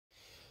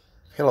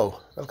Hello,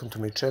 welcome to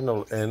my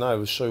channel, and I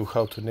will show you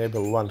how to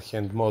enable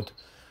one-hand mode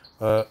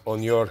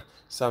on your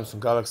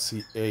Samsung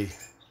Galaxy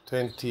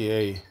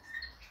A20,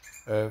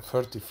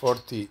 a30,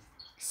 40,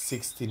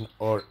 16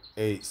 or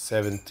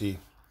a70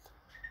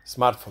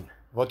 smartphone.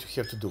 What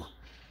you have to do,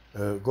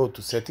 go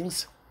to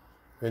settings.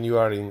 When you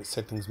are in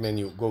settings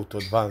menu, go to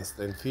advanced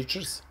and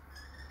features.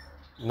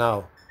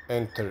 Now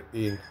enter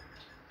in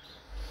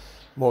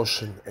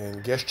motion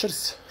and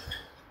gestures,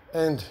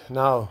 and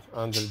now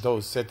under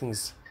those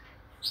settings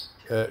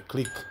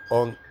click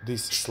on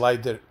this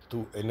slider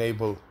to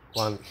enable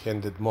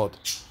one-handed mode.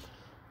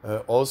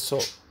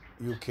 Also,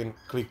 you can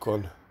click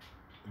on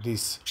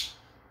this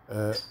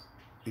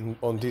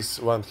on this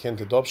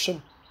one-handed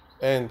option,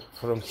 and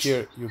from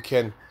here you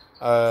can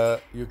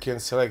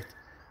select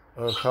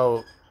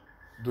how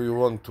do you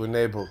want to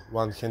enable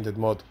one-handed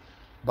mode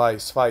by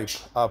swipe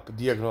up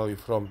diagonally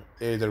from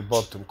either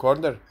bottom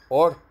corner,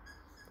 or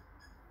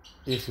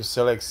if you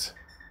select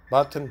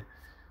button,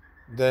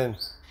 then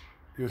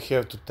you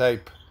have to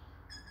type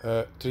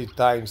 3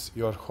 times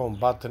your home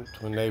button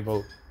to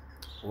enable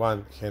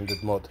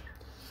one-handed mode.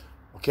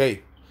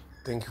 Okay,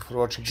 thank you for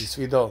watching this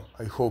video.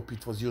 I hope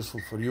it was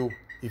useful for you.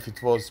 If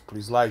it was,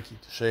 please like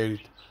it, share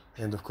it,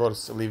 and of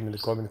course leave me in the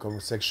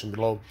comment section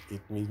below.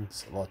 It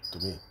means a lot to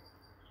me.